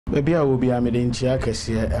Baby, I will be a medin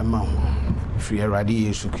chiacasia among free radi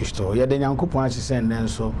Yesu Christo. Yet the Yankupon send then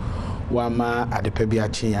so Wama at the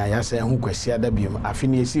Pebiachi, I say who quesia debium,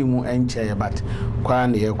 Affinity mu and chair, but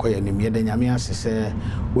Quan the Equa and the Yamias say,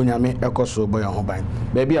 Unyame Ecoso boy on Hobine.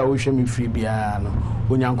 Baby, I wish me free piano,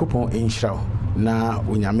 Unyankupon in show. Na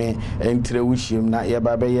Unyame entre wishim na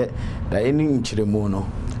Yababe, the ending Chiremono,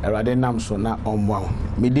 a radenam so na on one.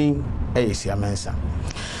 Midin Asia Mensa.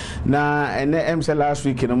 Na ene last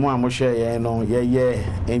week no mo amhwe ye no ye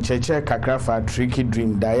encheche kakra fa tricky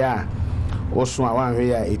dream daya oso awanhwe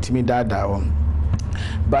ya etimi dada won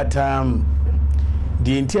but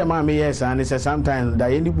the entire ma me yes and say sometimes da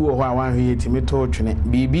ye ni bu ho awanhwe etimi to twene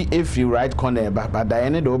bibi every right corner but da ye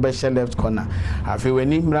ne do be left corner afi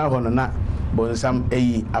wani mra ho no na bonsam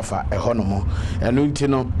eyi afa eho no mo eno nti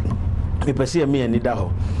no me pese me ani da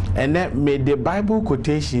ho ene me the Bible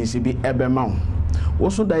quotations bi ebema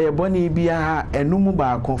woso da ye boni bia enum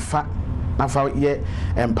baako fa nafa ye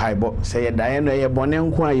empaibo say ye da ye no ye bone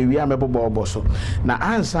nko a ye wi amebobo so na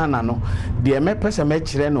ansa na no de me pese me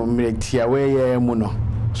kire no mretia we ye mu no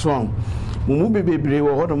so mumu bebebre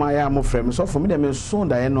wo hodo ma ya mo frem so for me de me so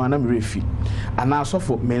da ye no ana mrefi ana so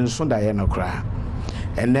for me so da ye no kra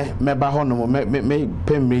ene meba ho no me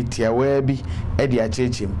pemretia we bi e de a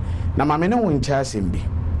chechim na ma me ne won cha asem bi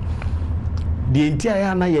the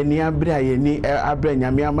entire na ye ni abre ye ni abre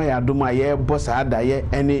nyame ama ya dom aye boss ada ye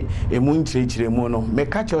ene emu nchirechire mu no me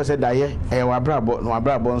ka che se da ye e wa brabo no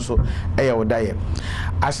abrabo nso e ye oda ye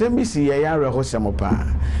asem bi si ye ya reho semopa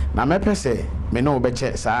na me pese me no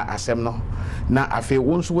obeche sa asem no na afi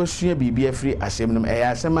wonso wasua bibia afri asem no e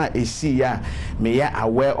ya asem a esi ya me ya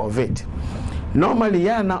aware of it normally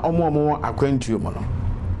ya na omo akwantuo mo no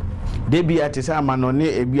debi atisa amanone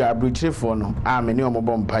ebi abrochirefo no a me ne omo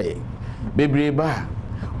bompaye bebre ba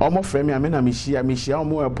omo frame amena mehia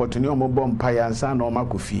omo airport ni omo bompa ya nsa na omo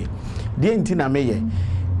akofie die nti na meye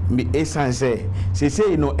me esan say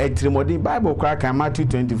no etrimodi Bible kwa kan Matthew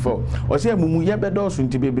 24 o say mumu ye bedoso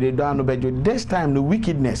nti bebre do anu bejo this time no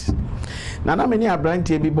wickedness na me ni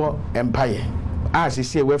abrantie bi bo empire a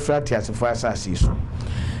say we frati asefo asase so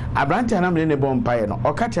abrantie na me ne bompa ye no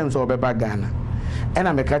o ka chem so obeba Ghana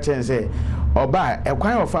ena me ka chem say oba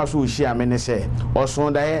ekwan ofa so ohia amene se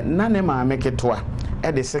oson da ye na ne ma ameketoa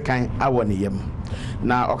e de sekan awo ne yam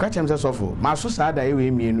na okachem se sofo maso sa da ye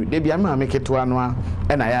we mienu de bia ma ameketoa no a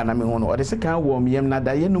e na ya na me hu no o de sekan awo miyam na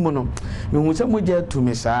da ye numu no me hu se moja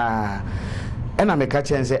tumi sa e na me ka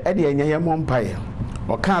chem se e de anya ye mompaye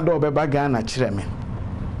o kan da obeba Ghana kire me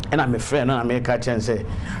e na me frɛ no na me ka chem se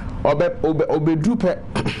obedupe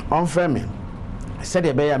on frɛ me said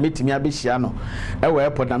the bear meeting me abishia no ewe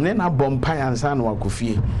airport na me na bompa yansa no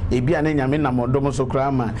akofie ebia na nyame na modom so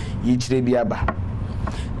kra ma yi kire bi aba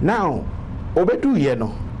now obedu ye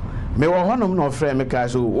no me wo honom no frɛ me ka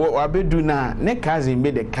so obedu na ne cousin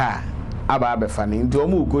me the car aba abefa ne nti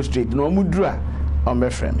omu go straight no omu dura on be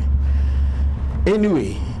frɛ me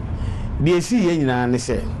anyway the esi ye nyina ne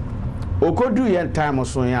se okodu ye time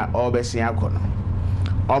so ya obesia akono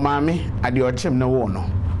o maame ade ochem ne wo no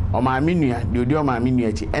o ma minua de odi o ma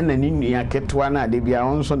minua chi ena ni nua ketwa na de bia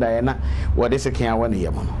onso da ye na wo de sekan awo ne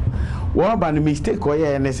yem no wo ba no mistake o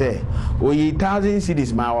ye ne se o yi 1000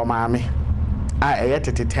 cedis ma o ma me a e yet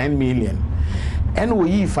 10 million en wo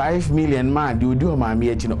yi 5 million ma de odi o ma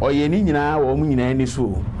me chi no o ye ni nyina wo mu nyina ni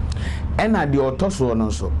so ena de otoso no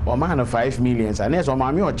so o ma no 5 million sa na so o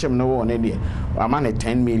ma me o chem no wo ne de o ma ne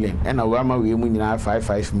 10 million ena wo ma we mu nyina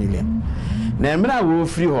 5 million na emra wo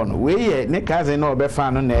free ho no we ye ne kaze na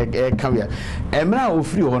obefa no na e ka ya emra wo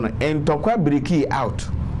free ho no entokwa breaki out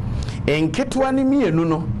enketwa ni mienu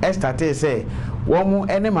no estarte say wo mu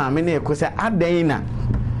ene maame na ekose adan na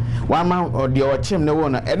wama de ochem ne wo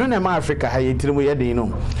no eno na ma Africa ha yetirimu ye den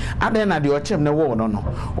no adan na de ochem ne wo no no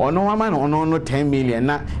ono wama no 10 million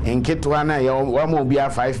na enketwa na ya wama obi a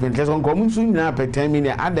 5 million keso nko mu nsu nyina pe 10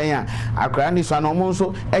 million adan a akra ni so na omo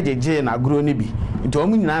nso ejeje na agro ni bi nti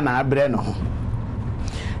omo nyina na abre no ho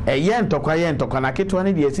ye ntokwa na ketwa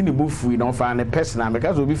ne de esi ne bufu no fa ne personal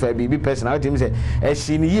because obi fa bibi personal tim say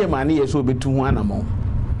ehyi ne ye ma ne ye so obetu hu anamo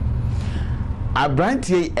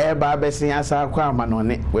abrantie eba besin asa kwa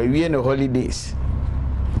amanone we wie ne holidays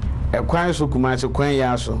ekwan so kuma se kwan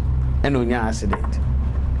ya so ena onya accident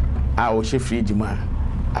a o she fridge ma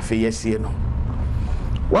afi yesie no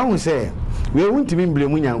wan say we wuntimi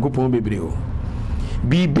mblemu nyankopon bebre o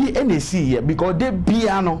bibi enesi ye because de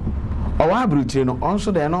bia no o wa abruchire no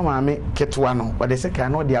onso de no maame ketwa no o de seka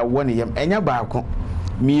no de awo ne yam enya baako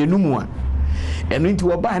mienu mu a eno nti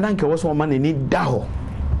wo ba na nke wo so ma na ni da ho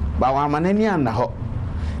ba wa ma na ni anda ho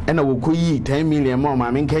ena wo koyi 10 million ma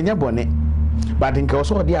maame nkenya bone but in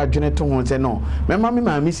also the adjourned to one say no me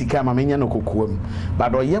maame sika ma menya no kokoam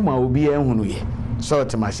but oyɛ ma obi ehunu ye so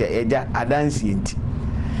to ma say eja adansi enti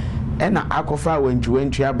ɛna akofa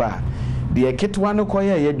wantwi aba de ketwa no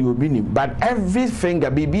koye ye de obi nim but every finger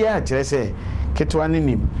bibia kyerɛ sɛ ketwa ne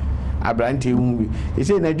nim abrante hu bi e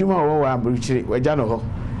say na adwuma wo wa abruchire wagya no ho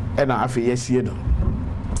ɛna afi yesie no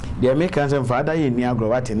the Americans father ye ni agro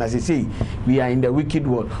what na say we are in the wicked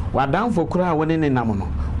world wadam for kura woni ne nam no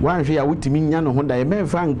wan hwe ya wutimi nya no ho da ye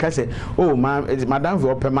memfa nka se oh madam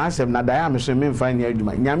for opema asem na da ya me so memfa ni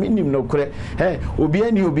adwuma nyame nim no kure obi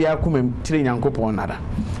ani obi akomam tire nyankopon nada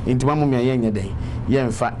intima mo me ye nye den ye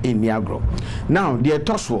mfa eni agro now the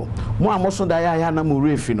toswo mo amoso da ya na mo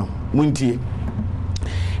refi no muntie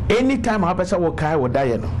anytime apesa wo kai wo da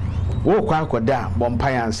ye no wo kwa akoda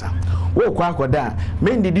bompa yansa wo kwa akoda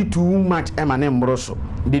men did too much emane mbroso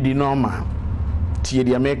did normal tie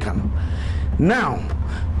the American now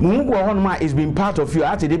mungu wa honma is been part of you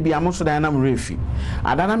ati de bia mo so dan na mrefi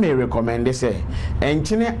adana me recommend say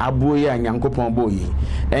enkyene aboye anyankopon boyi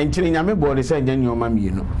enkyene nyame body say nyanyoma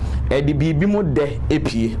mienu e di bibi mo de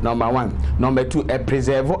epie number 1 number 2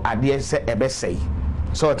 preserve ade se ebesei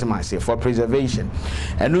so what I say for preservation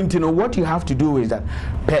and you know what you have to do is that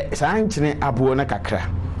pe sankyene abo na kakra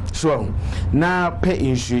so na pe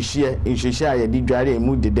inhwehia ya di dware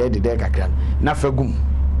mu de kakra na fagum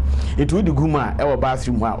it would guma e wo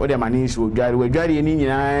bathroom ha o de mane nso dware ni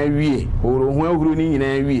nyina wie ohuru ni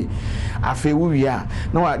nyina wie afi wo wie a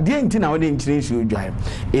na de nti na wo de nkyire nso dware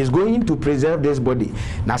is going to preserve this body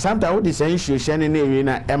na sometimes wo de sensuation na ewie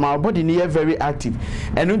na my body ni very active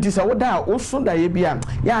and nti sa wo da wo so da ye bia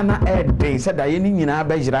ya na e den se da ye ni nyina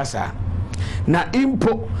ba jirasa na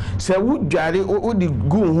impo se wo dware o di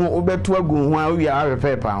gu ho obeto agu ho a wie a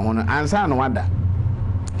pepa ho no ansa na wada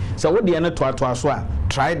so wo de na to so a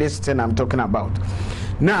try this thing I'm talking about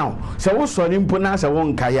now so wo so impo na se wo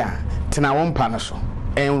nkaya tena wo mpa no so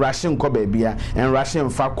en rushing ko baabia en rushing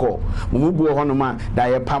fa call mubu ho no ma da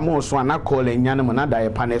ye pamo so na call enya no na da ye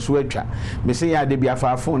pa na so atwa me say ya de bia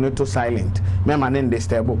fa phone to silent me ma ne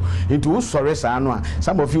disturb into sorry sa no a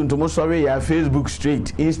some of you into mo sorry ya Facebook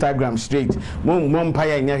straight Instagram straight mo mpa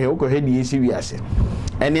ya nya he wo ko he di esi wiase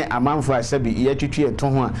ene amanfo asabi ye twetwe eto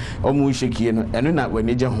ho a omu hyekie no eno na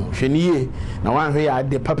wanegye ho hweniye na wan hwe ya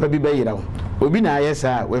de papa bi bayira ho obi na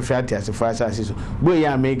ayesa we frati asefo asase so boy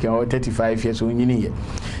ya make 35 years onyini ye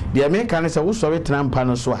the American say wo sorry trampa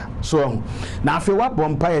no so a so na afi wa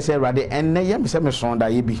bompa ye say rade enne ye me say me son da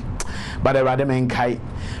ye bi but rade men kai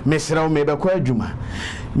me sere me be kwa adwuma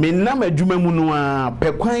me nam adwuma mu no a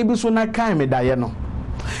pekwan bi so na kai me da ye no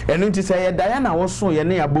eno nti say ye da ye na wo so ye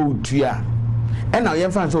ne aba otua ena ye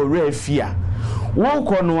mfa so ore afia wo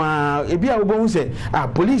ko no a ebi a wo bo hu se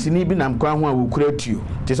police ni bi nam kwa ho a wo kura tuo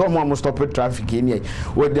ti so mo stop traffic ni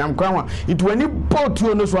wo dam kwa ho it wani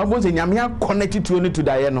botuo no so abo se nyame connect tuo ni to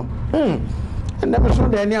da ye no and never so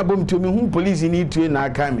da ni abom tuo mi hu police ni tuo na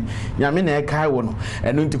aka mi nyame na e kai wo no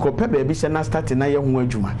eno nti ko pe ba bi se na start na ye ho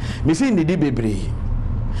adwuma mi se ndidi bebre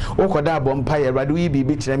wo ko da abom pa ye rade wi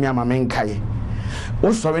bi kire mi ama men kai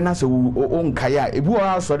o sorry na se o nkaya ebi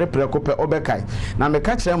o sorry preko pe obekai na me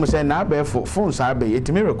ka kire mo se na abefo phone sa abe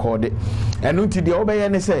etimi record enu nti de obeye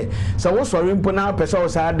ne se wo sorry mpo na pese o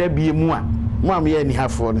sa da bie mu a mo am ye ni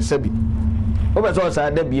hafo no sabi o be so sa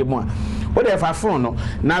da bie mu a o de fa phone no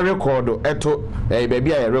na record eto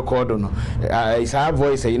baby a record no isa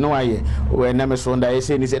voice you know aye we na me so nda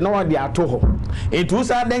say ni say no wa de ato ho etu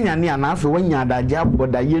sa da nya ne na afi wanya adaje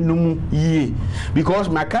aboda ye numu yie because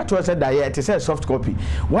my cat was said that it is a soft copy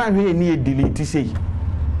one we need delete say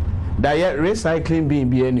that recycling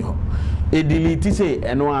be any ho e delete say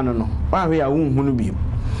eno ano no one we a hunhunu bi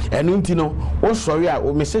enu nti no o sorry a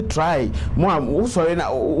o me say try mo o sorry na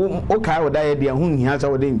o kai o da ye de hu hia sa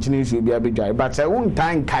o de nchini nsu bi abedwai but say won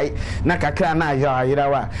tan kai na kakra na ayira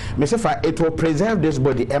wa me say for it will preserve this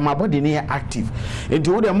body and my body near active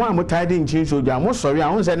nti wo de mo am tie de nchini nsu dwa mo sorry a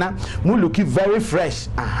won say na mo look very fresh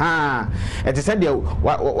it is said the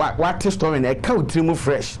what story na e ka utrimu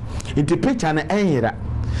fresh nti picture na enhira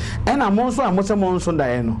ena monso amose monso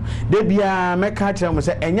dae no de bia meka kire mo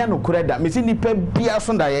se enya no koreda me si nipa bia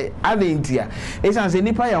so dae adentia esan se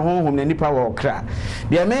nipa ya honhom na nipa wa okra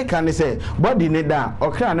de meka ne se body ne da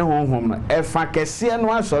okra ne honhom no efa kese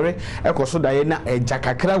no asore ekoso dae na eja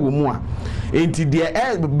kakra wo mu a enti de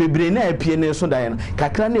bebre na apie ne so dae no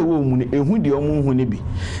kakra na ewo mu ne ehu de omu hu ne bi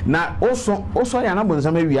na oso ya na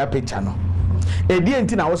bonsam awia picture no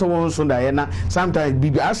enti na wo so won so dae na sometimes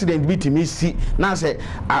bibi accident bi timi si na say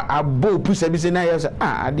abo pusa bi say na ye say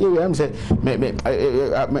ade we am say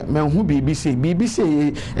me hu bibi say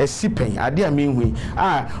esi pen ade a me hu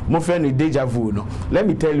mo friend no deja vu no. Let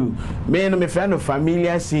me tell you, me no me friend no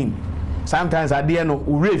familiar scene. Sometimes ade no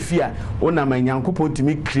ure fia ona manyankopon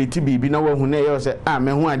timi create bibi na wo hu na ye say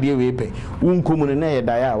me hu ade we pe wunkom no na ye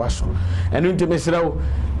dae a waso eno ntimi sirawo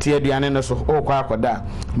tie aduane no so okwa akoda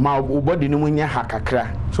ma ubodi no munya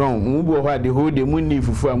hakakra so mubu ho ade ho de munni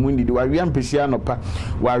fufu a munni de wawe ampesi anopa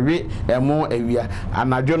wawe emo awia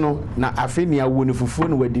anadwo no na afeni awo ne fufu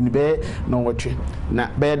no wadi ne be no wotwe na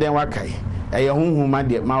be den wakai eye hunhuma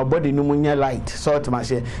de ma body no munya light salt ma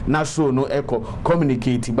se na so no echo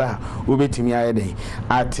communicate ba obetimi ayede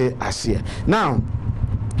ate ase now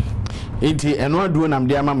enti eno adu nam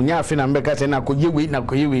de ama nya afi na mbeka se na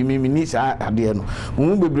koyewe mi ni sa ade no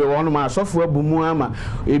mu bebre wo no ma asofo abumu ama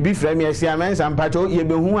ebi fra mi asi amensa mpacho ye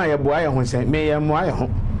behu aye bo aye ho se me ye mo aye ho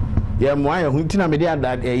ntina me de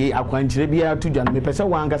akwankyere bia to dwan me pese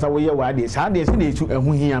wankasa wo ye wa de sa de se na esu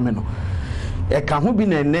ehu hia me no ka ho bi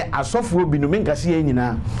na ne asofo bi no me nkase ye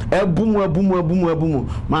nyina abumu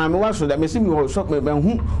ma me waso da me se mi ho so me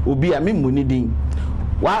hu obi a me muni din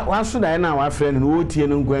wa so da na wa frɛ no wo tie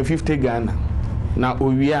no nkwan 50 Ghana na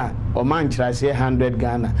owia o man kyerɛ se 100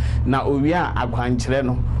 Ghana na owia akwankyerɛ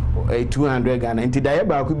no 200 Ghana nti da ye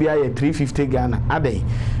ba ko bia ye 350 Ghana adai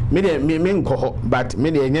me de me nkɔ hɔ but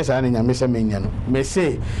me de enye saa na nyame sɛ me nya no me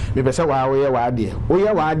se me pɛ sɛ wa wo ye wa ade o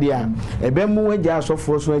ye wa ade a ebe mu wagya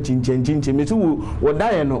asɔfo so achinchin me se wo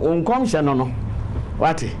da ye no onkom hye no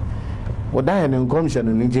wate wodaye ne nkomhye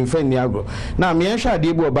no njimfa ni agro na me enhwa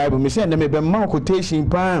ade bu Bible me say na me be ma quotation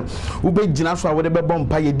pa wo be gina so a wo de be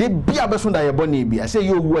bompa ye de bia be so da ye bone bia say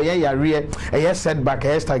ye owu ye yare ye setback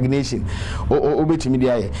ye stagnation o betimi de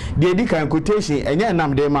aye de edi kan quotation enye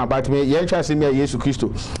nam de ma but me ye enhwa se me Yesu Kristo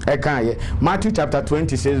e kan ye Matthew chapter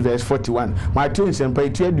 26 verse 41 Matthew nsempa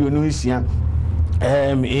etu aduonu hisia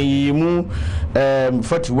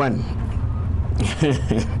 41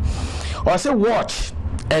 or say watch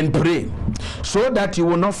and pray so that you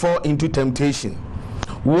will not fall into temptation.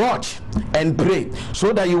 Watch and pray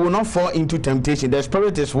so that you will not fall into temptation. The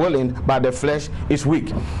spirit is willing, but the flesh is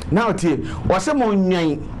weak. Now, what's a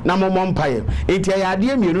monyan na mompire? Eti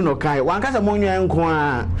ayade mienu no kai. Wankasa monyan nko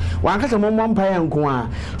a. Wankasa mompire nko a.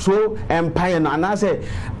 So empire na na say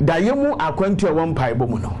da yemu akwantu a wompire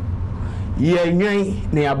bomu no. Ye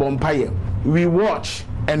nwan na yabompire. We watch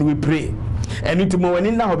and we pray. And it mo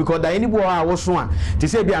wani na because da any bo a wo so a ti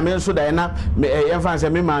say bia me so da na e fan say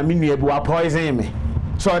me ma me nua bi wa poison me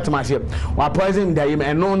so it ma say wa poison da yim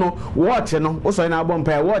eno no watch no wo so na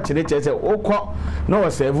bompa watch ne che say ukọ na wo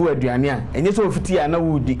serve aduane a enye so ofiti a na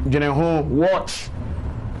wudi dwene ho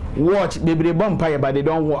watch bebre bompa ya but they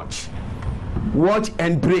don't watch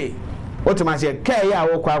and pray. What am I say? Care ya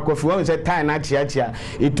wo kwa kofi wo say time na chia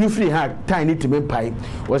etu free ha time ni timi pai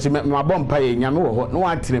was my bomb pai nyame wo ho no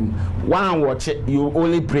atrem one watch you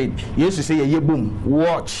only pray. Jesus say ye boom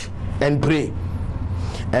watch and pray.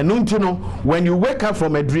 And no when you wake up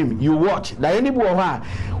from a dream you watch da any bo ho a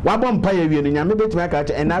wa bomb pai wie no nyame betimi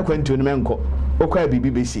aka and na kwantu no menko okwa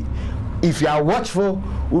bibi besi if you are watchful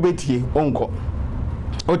ubetie onko.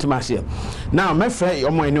 Otimasia. Now, my friend,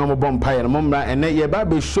 omo eni omo bompa no momra ene ye ba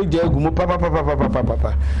be soja agumu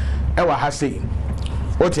papa. Ewa hase.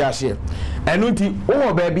 Otiasia. Enuti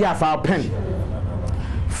o ba bia fa pen.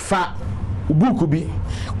 Fa buku bi.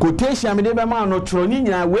 Quotation me de be ma no tro ni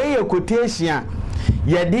nyina we ye quotation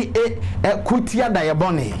ye di kutia da ye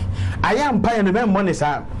bone. Aya mpa no be money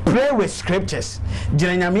sa pray with scriptures.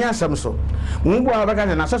 Gina nyame asem so. Mumbu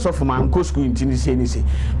abaka na so for man ko school ntini se ni se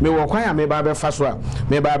me wo kwan ya me ba be fa so a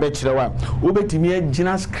me ba be kire wa obetimi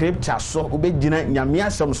agina scripture so obegina nyame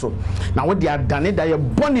asem so na wo de adane da ye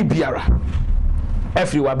boni biara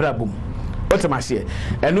every wa brabum otomase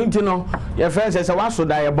enu ntino ye fa se waso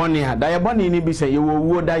da ye boni ha da ye boni ni bi se ye wo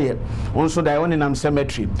wuo da ye onso da ye woni nam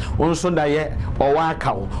cemetery onso da ye owa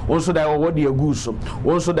akawo onso da ye wo de aguso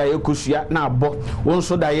onso da ye kosua na abo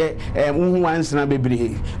onso da ye unhu wansena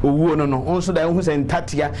bebre owuo no no onso da ye hu se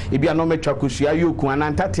ntatia e bia no metwa kosua yoku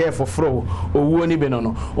ana ntatia foforo owuo ni be no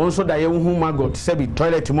no onso da ye hu magot se bi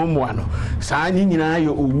toilet momoa no saa nyina ye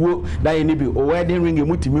owuo da ye ni bi o wedding ring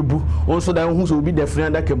emutimi bu onso da ye hu so obi da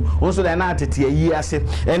frina da kem onso da na tete yi ase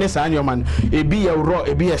ene saa nyoman ebi ye ro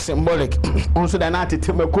ebi ye symbolic onso da na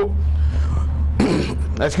tete mako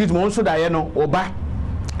excuse me onso da ye no oba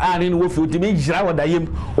ani no wofi utimi jira wo dayem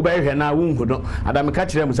wo ba hwe na wo nhu no adam ka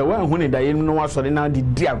kire mu se wo hu ne dayem no wasore na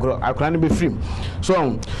di agro akra no be frim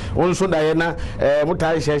so on so daye na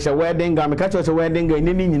mutai hye wedding ga me ka kire se wedding ga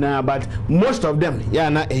ni nyina but most of them ya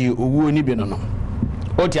na owu ni bi no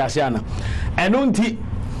oti ase ana eno nti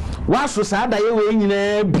waso saa daye we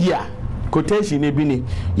nyina bia quotation ne bi ni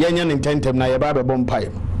yenya ne tentem na ye ba be bompai.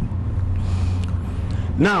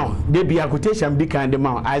 Now, there be a quotation big kind of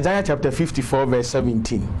Isaiah chapter 54 verse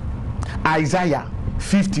 17. Isaiah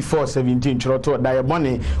 54:17. Chiroto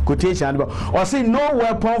diabone quotation or say no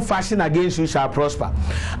weapon fashioned against you shall prosper.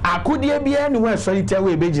 Akudie be anywhere solitaire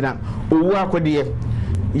we bejina. Owu akudie.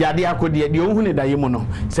 Yade akudie de ohun ne daye mu no.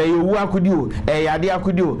 Say owu akudie o, yade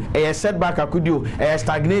akudie o, setback akudie o,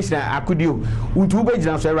 stagnation akudie o. Utu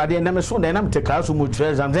bejina so erade na me so na me te class mu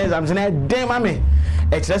trezam na dem ame.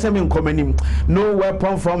 No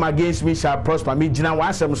weapon formed against me shall prosper. Me jina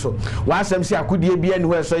wasem so. Wasem si akudie bia ni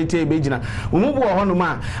ho so ite be jina. Umubu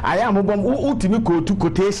honoma aya mobom utimi kotu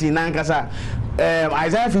quotation na nkasa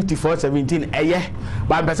Isaiah 54:17 eye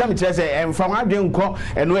but person me tell say emfam adwen nko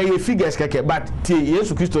eno eye figures keke but tie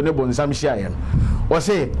Yesu Kristo ne bonsam hia ye o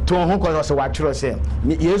say to ho ko so watwero say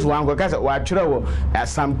Yesu wanko ka say watwero wo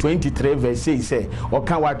Psalm 23 verse 6 say o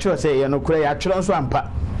kan watwero say ye no kura ya twero so ampa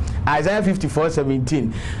Isaiah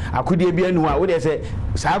 54:17 akudie bia nu a wo de say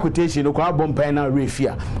sa quotation no kwa bompa na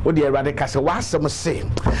refia wo de erade ka say wasem say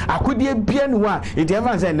akudie bia nu a it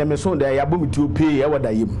ever say na me so da ya bom ti opie ye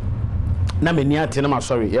woda yim na me ni ate na ma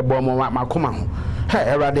sorry ye bo mo makoma ho he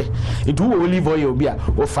erade it wo olive oil obi a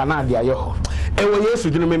o fa na ade aye ho e wo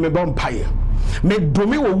Yesu dinu me bompa ye me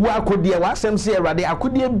domi owu akodie wasem se erade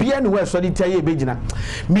akodie bia ne wo so de taye begina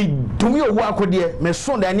me domi owu akodie me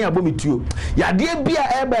so da ne abomituo yade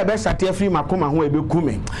bia ebe sate free makoma ho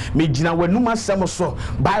ebekume me gina wanum asem so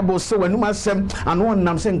Bible say wanum asem ano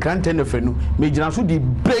nam se nkrante ne fanu me gina so di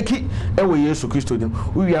breaki e wo Yesu Kristo dim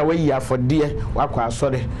wi a wayi afode wakwa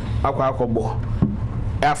asore wakwa akobo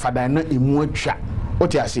e afada na emu atwa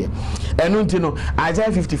oti ase enu ntino Isaiah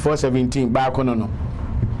 54:17 ba kono no.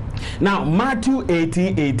 Now Matthew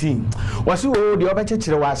 18:18 wasi o de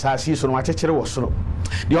obekekere wa asase so no wakekere wo soro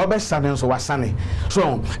de obesane so wasane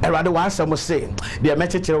so erade wa asem say de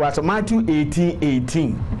mekekere wa Matthew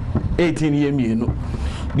 18:18 ye mienu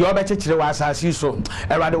de obekekere wa asase so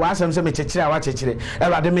erade wa asem se mekekere wa kekere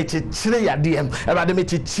erade mekekere yade erade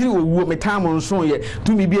mekekere owu metam nso ye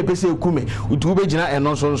tumi bi epese ekume utu be gina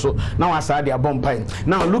eno so na wasa de abompai.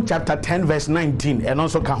 Now Luke chapter 10 verse 19 eno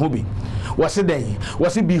so ka ho bi was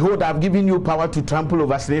it behold I've given you power to trample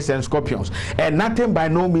over snakes and scorpions and nothing by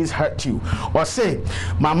no means hurt you or say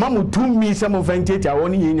mama mutu mi some of ventate a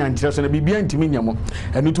woni yen nyankyere so na bibia ntimi nyamo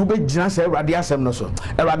enu tu be gina say erade asem no so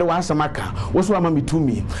erade wa asem aka wo so ama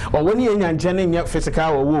mitumi or woni yen nyankyere ne nya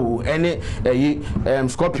physical wo ene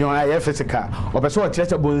scorpion a physical or person o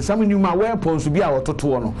kire bonsam nyuma weapons bi a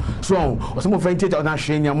ototo no so some of ventate o na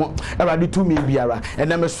hwe nyamo erade tumi biara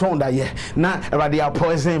ena me so da ye na erade a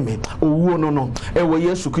poison me no ewo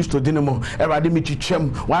Yesu Kristo dinemo erade mi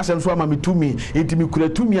twitwam wasem so ama mitumi entimi kura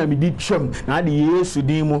tumi a mi di twam na ade Yesu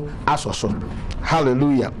dinmo asoso.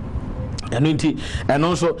 Hallelujah. And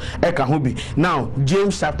also eka ho bi. Now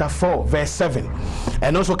James chapter 4 verse 7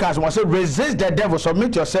 and also cause was say resist the devil,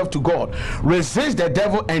 submit yourself to God, resist the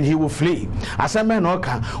devil and he will flee. Asema no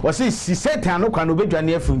ka was say Satan no kwa no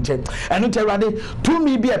bedwane afunche eno terade to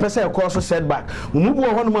me be a person e cause setback mubu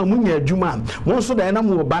ho no ma munya adwuma mo so da na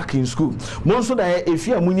mo back in school mo so da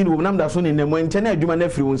efia munyi no nam da so ne nemo nche na adwuma na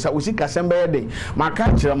firi wonsa usika semba ye de maka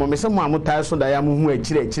kire mo mese mo amutai so da ya mo hu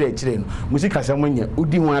akire no musika sem nya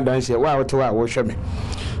udi ho adanse wa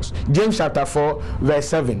James chapter 4 verse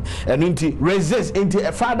 7 and resist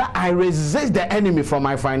Father, I resist the enemy from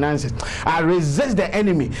my finances. I resist the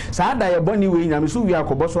enemy. Sada ya boni we nyame so wi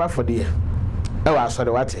akoboso afode e wa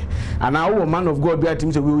asore wate and now man of God be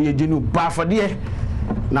atim say we ye genu ba afode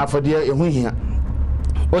na afode ehu hia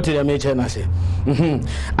what did I mention na say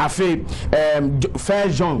afi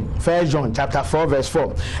 1 John chapter 4 verse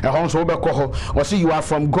 4 e hon so be ko ho o say you are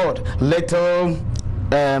from God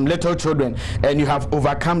little children and you have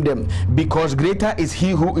overcome them because greater is he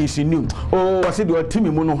who is in you. Oh, I said your team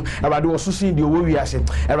muno erade wo so sin de wo wi ase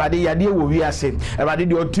erade yade wo wi ase erade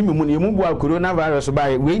de team muno yemu bu coronavirus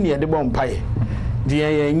ba we ni de bom pae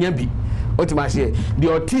de nya bi otimase de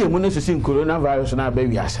otie muno so sin coronavirus na ba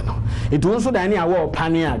wi ase no it won so dan ne awo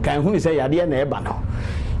pane a kan hu ni say yade na e ba no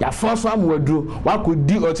ya force amwaduro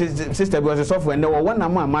wakodi sister bi was software ne wo na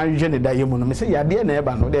ma hwe ne da yemu no me say yade na e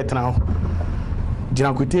ba no de tena ho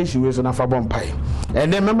jina quotation we so na fa bompai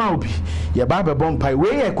and then mama obi ye ba be bompai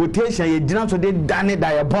we ye quotation ye jina so de dane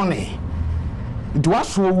da ye bone it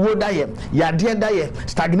was so wood ya dear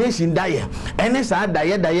stagnation any sad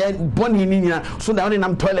bonny so down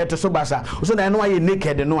in toilet so basa so that I know I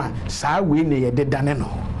naked no sa we near the daneno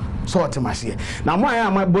so to my see now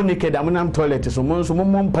my bon naked I'm toilet so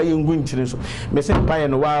mom pay and going to so me say pay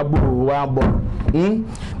and wabo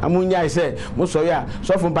amunya I say most of ya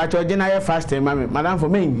so from patch general fasting madam for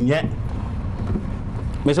me yet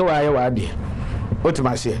me say why you dear what to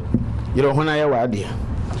my see you don't wanna ya dear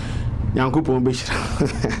Yankupon Bishop.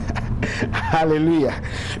 Hallelujah.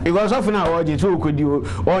 Because often I watch it, so could you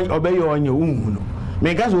obey you on your womb?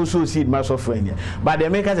 Make us also see my software, but they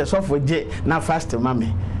make us a software jet, not faster,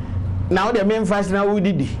 mammy. Now the main fast now we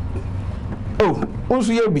did. Oh,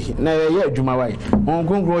 also you be, now yeah, Jumawai, on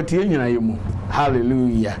Congress,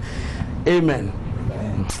 hallelujah. Amen.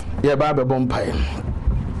 Yeah, Baba Bompire.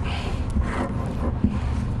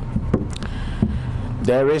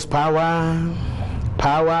 There is power.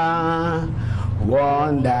 Power,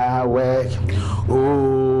 wonder work,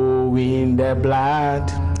 oh, in the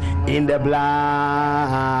blood of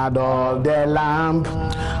the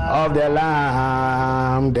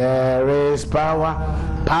Lamb, there is power,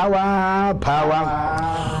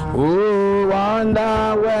 oh,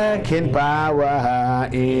 wonder working power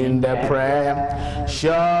in the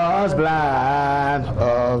precious blood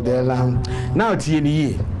of the Lamb. Now,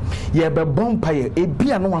 TNE. Ye be bompire e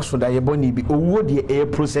bia no waso da ye boni bi owo de e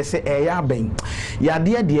process e ya ben ya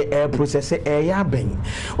de e process e ya ben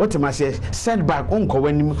what ma say setback onko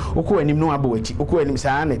wanim okọ wanim no aba wachi okọ wanim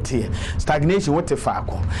sa na te stagnation what fa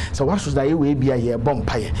ko so waso da ye we bia ye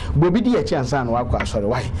bompire bobi de ye chansa na wakọ asore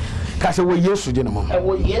why ka se wo Yesu de no mo e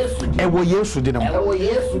wo Yesu de no mo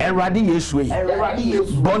Erade Yesu e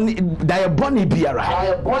boni da ye boni biara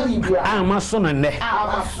ama so no ne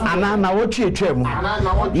ana na wo twetwa mu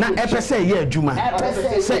na epese ye adwuma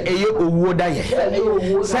se eye owuo da ye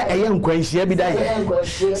se eye nkwanhia bi da ye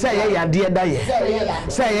se eye yade da ye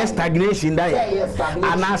se eye stagnation da ye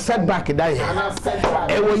ana setback da ye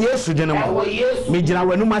ewo Yesu de no mo me gina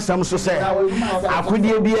wanu masam so se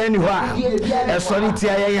akodie bi ani ho a esori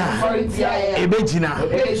tia ye ya ebe gina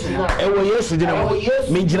ewo Yesu de no mo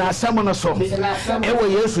me gina asam no so ewo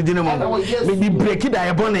Yesu de no mo me di break da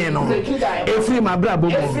ye bone no efri mabra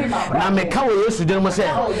bomo na me ka wo Yesu de no mo se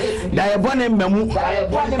da ye bone mmemu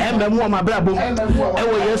o mabra bomo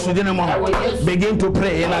ewo Yesu de no mo begin to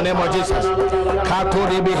pray in the name of Jesus.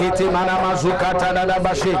 Katori be hiti mana mazukata da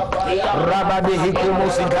bashi rabade hikumo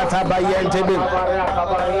sikata bayente be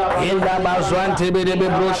inda bazwante be de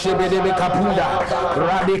broshe be de kapunda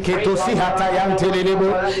radiketo sihata yante lebo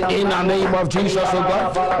in the name of Jesus, oh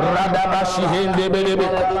God. Radabashi hende be de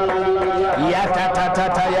yata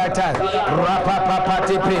tata yata rapa papa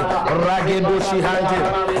tepe ragedo shihante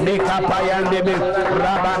nekapa yande be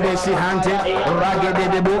rabade shihante ragede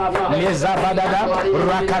debo lezabadada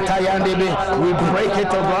rakata yande be. We break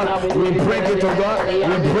it, oh God. We break it, oh God.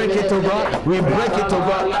 We break it, oh God. We break it, oh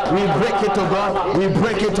God. We break it, oh God. We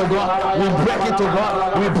break it, oh God. We break it, oh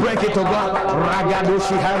God. We break it, oh God. Ragado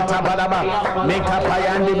shihanta badaba nekapa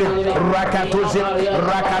yande be rakatoze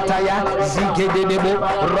rakataya zigede debo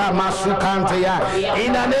ramasukante ya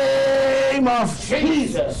in the name of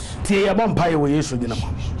Jesus. Tie bompai wo Yesu dinamo.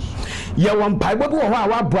 Ya wampai bobu ho a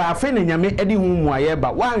wabo afa na nyame edi hu muaye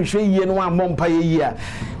ba wanhwe yie no amompa yie a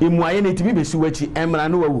emuaye na tibi besi wachi emra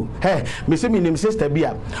no wawu he me se minim sister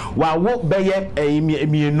bia wawo beye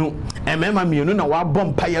emienu emema mienu na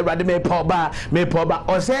wabompa ye rade me pa oba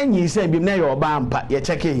osanyi se bi na ye oba ampa ye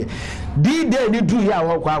cheke ye di day ni du ya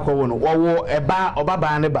wo kwa akwo no wo eba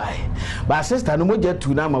obaba ne bai ba sister no moja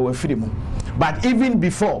tu na ma wafiri mu. But even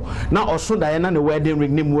before now also Diana the wedding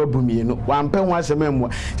ring name wabumi no one pen once a memo.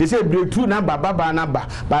 They say breakthrough number baba number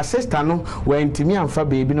but sister no when Timmy and fa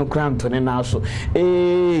baby no crown to now so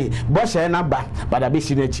boss number but I be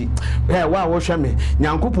sinachi. Hey, wow, wash me.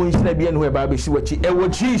 Nyankupu instead be anywhere baby see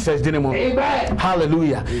what Jesus dynamo.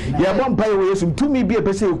 Hallelujah. Yeah, one pay away some to me be a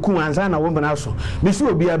person who and a woman also. Miss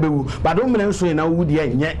will be a bewu, but don't mean so in a wood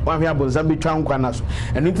yet one we have Zambi Tranquanas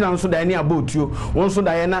and it's also Diana about you. Also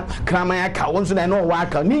Diana Kramaya. Once I know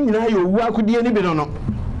waka ni nyina yo wa kudi ani bi no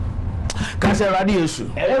ka se Erade Yesu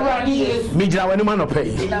me jira wani ma no pay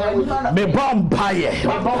me bompaye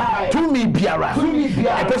to me biara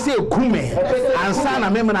e pese ekume ansa na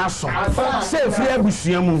me na so se efri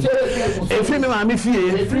abusua mu efri me ma me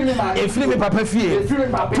fie efri me papa fie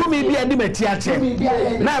to me bia di mati ache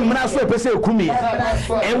na me na so e pese ekume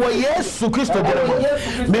e wo Yesu Kristo dere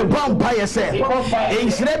me bompaye se e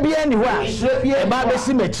nhire bia ni ho a e ba be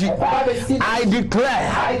si machi I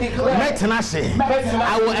declare metna se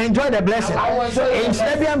I will enjoy the blessing. In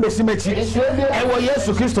Shebian Besimechi, Ewo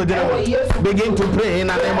Yesu Christo Dinamo. Begin to pray in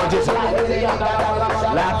the name of Jesus.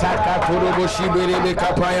 Lataka Turubo Shibiri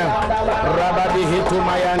Kapaya, Rabadi Hitu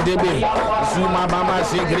Mayandebe, Zuma Mama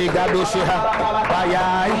Zigrigado Sheha,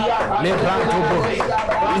 Payai, Lebrantubo,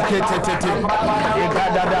 Iketete,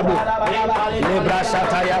 Egadadabu, Lebra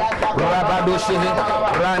Shataya, Rabado Shehe,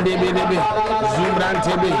 Randi Bidebe,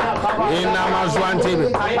 Zumbrantebe, Inamazwantebe,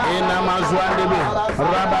 Inamazwandebe,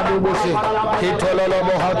 Rabado Boshe,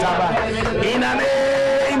 Hitololobo Hotaba, in the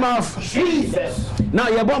name of Jesus. Now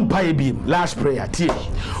you're born pie beam. Last prayer.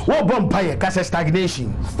 What born pie? Cause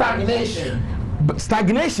stagnation.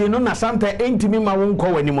 Stagnation no na sometimes intimi ma won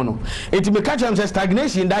ko wani mo no etimi ka chem say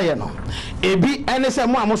stagnation da ye no ebi ene say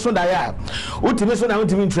mo amoso da ya utimi so na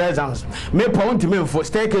utimi treasures me po utimi mfo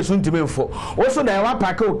staircase utimi mfo wo so da ya wa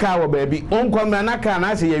park o car wo ba bi onko me na car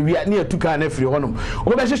na say ya wi na etuka na free honom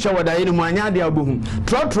wo be hwehwe wo da ye ni mo anya de obohu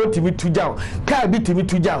tro timi tujaw car bi timi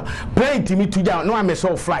tujaw plane timi tujaw no am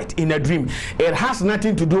so flight in a dream. It has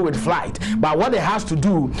nothing to do with flight, but what it has to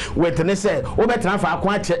do with ne say wo be transfer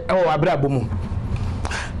akwa che e wo abrabo mu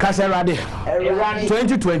Kasserade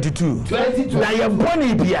 2022 na ye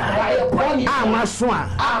boni bia amasoa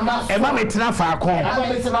ema metra fa akon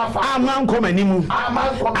ama nkom animu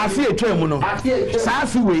afi etwam no saa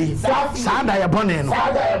afi wei saa da ye boni no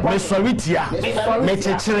me sowitia me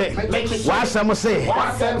chechire wa asam se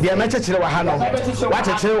de me chechire wa ha no wa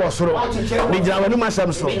chechire wo soro me gira wanu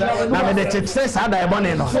masam so na me de chechire saa da ye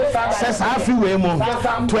boni no se saa afi wei mu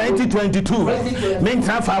 2022 me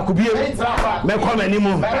ntra fa akubie me kom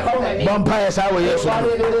animu Bompire Sawa Yesu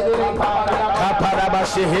Kaparaba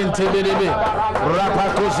Shehente Bebe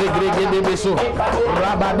Rapako Zegrege de Beso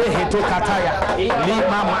Rabade Heto Kataya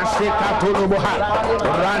Lima Masheka Toloboha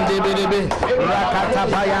Rande Bebe Rakata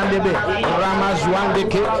Payandebe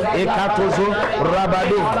Ramazwandeke Ekatozo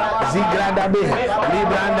Rabade Zigradabe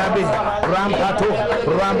Librandabe Rampato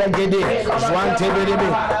Rambagede Zwante Bebe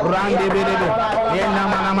Rande Bebe Yena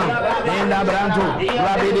Manama Yena Branto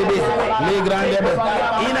Rabede Ligrandebe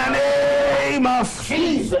in the name of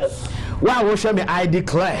Jesus. Wow, I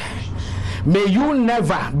declare, may you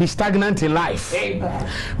never be stagnant in life. Amen.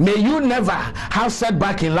 May you never have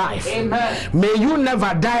setback in life. Amen. May you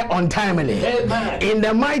never die untimely. Amen. In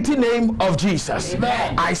the mighty name of Jesus.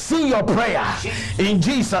 Amen. I see your prayer in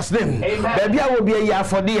Jesus' name. Baby, I will be a year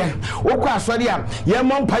for dear. Oka Swadia,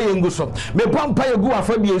 Yamon Payanguso, me Pompa Gua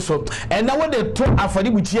for the so, and now they took a for the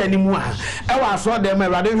witch anymore. I saw them a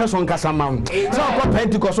radius on Casamount. So I got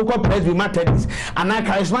Pentecost, so called Presby Methodist, and I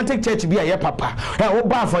charismatic church be a year papa. I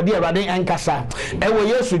will for dear Radin and Casa. Ewo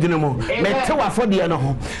Yesu dinamo. Mete wa for dear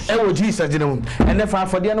no. Ewo Jesus dinamo. And if I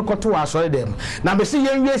for dear no koto wa so dem. Na me see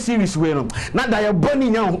yen series we no. Na da ye boni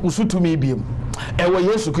nya usu to me biem. Ewo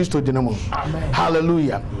Yesu Christo dinamo.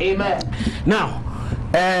 Hallelujah. Amen. Now,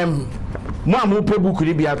 mo amu pe book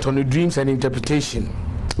ri bia to no dreams and interpretation.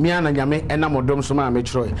 Me ana nyame ena modom so ma me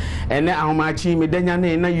chroy ene ahomachi me danya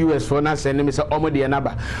na US for na send me say omo de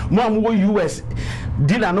naba mo amu US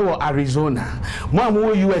dealer no Arizona mo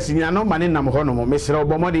amu US nya no mane nam ho no mo mesre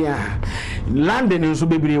obomo de London nso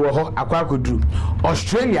bebiri wo ho akwakodu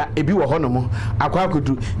Australia ebi wo ho no mo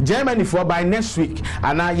akwakodu Germany for by next week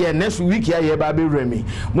ana ye next week ya ye ba be remi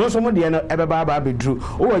mo so mo de no ebe ba be dru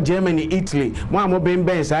o Germany Italy mo amu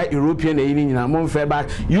ben sa European e ni nyina mo mfe ba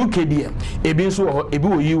UK de ebi nso wo ho ebi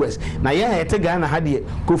wo US na ye hete Ghana ha de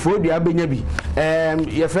Kofodua benya bi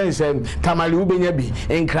ye friends Tamale ubenya bi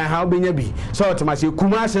Nkran ha ubenya bi so otomase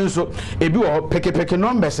Kumase nso ebi wo peke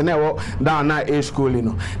numbers na wo down na a school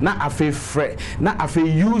no na afi na afi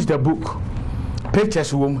use the book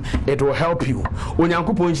pictures wom, it will help you.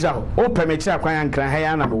 Onyankopon nchira o permechira kwan Nkran ha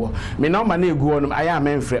ya na me me number na egu onum aya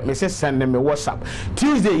menfre me se send me WhatsApp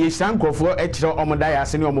Tuesday ye sankrofo echira omoda ya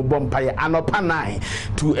ase ne omobom paye anopa 9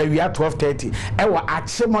 to awia 12:30 ewa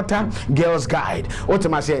Achimota Girls Guide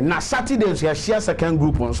otomase na Saturday so ya share second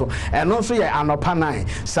group onso eno so ye anopa 9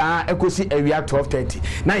 saa ekosi awia 12:30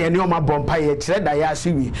 na ye ne omabom paye chire da ya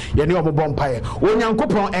asiwi ye ne omobom paye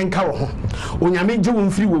onyankopon enka wo ho onyame gye wo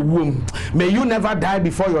mfiri wo wuom. May you never die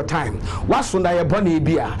before your time. What's on your body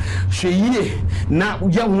bia? She na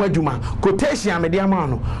young aduma. Quotation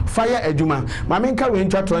mediamano. Fire aduma. Mamenka we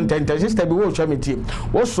intra 2010. Sister be wo show me team.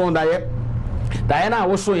 What's on that Diana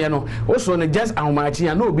also you know also no just ahomachi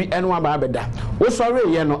ya no bi eno aba abeda wo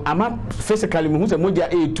sori ye no ama physically mu se moja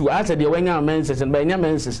A2 ase de wenya menses and benya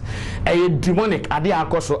menses e demonic ade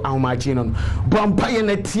akoso ahomachi no bompa ye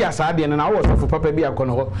na ti asa de na wo so papa bi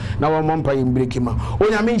akono ho na wo mompa ye mbreki ma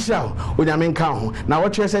onyame nhira onyame nka ho na wo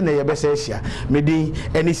kire se na ye besa ahia medi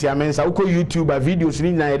eni siamensa uko YouTube videos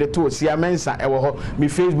ni na ye de to siamensa e wo ho mi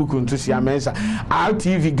Facebook nto siamensa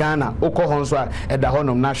RTV Ghana uko ho nso a e da ho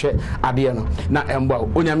nom na hwe ade no na embo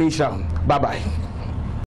onyame nhira bye bye.